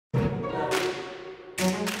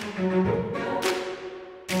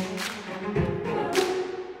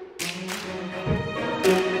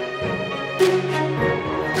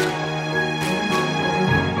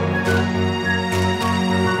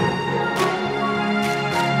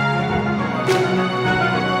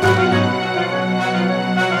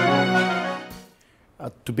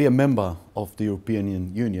be a member of the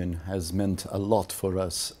European Union has meant a lot for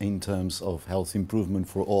us in terms of health improvement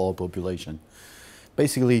for all our population.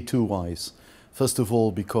 Basically two ways. First of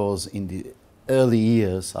all, because in the early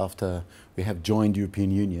years after we have joined the European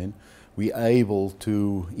Union, we are able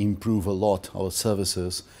to improve a lot our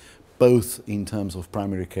services, both in terms of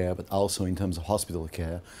primary care but also in terms of hospital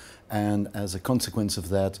care. And as a consequence of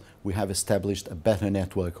that, we have established a better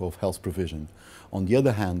network of health provision. On the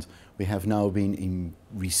other hand, we have now been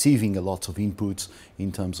receiving a lot of inputs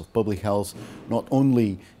in terms of public health, not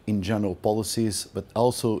only in general policies, but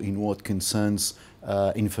also in what concerns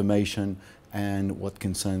information and what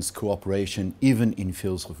concerns cooperation, even in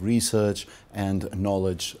fields of research and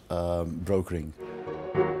knowledge brokering.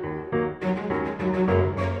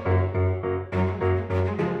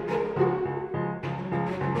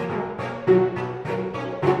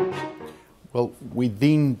 Well,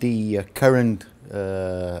 within the current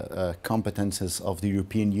competences of the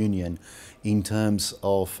European Union in terms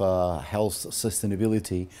of health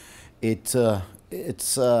sustainability, it's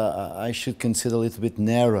I should consider a little bit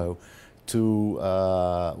narrow to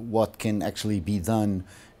what can actually be done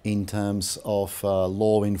in terms of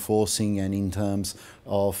law enforcing and in terms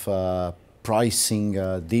of pricing,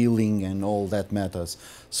 dealing and all that matters.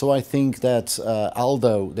 So I think that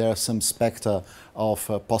although there are some spectre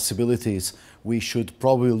of possibilities, we should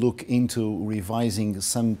probably look into revising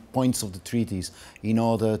some points of the treaties in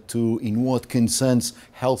order to, in what concerns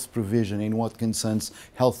health provision, in what concerns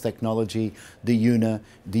health technology, the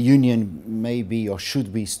Union may be or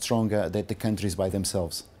should be stronger than the countries by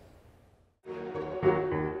themselves.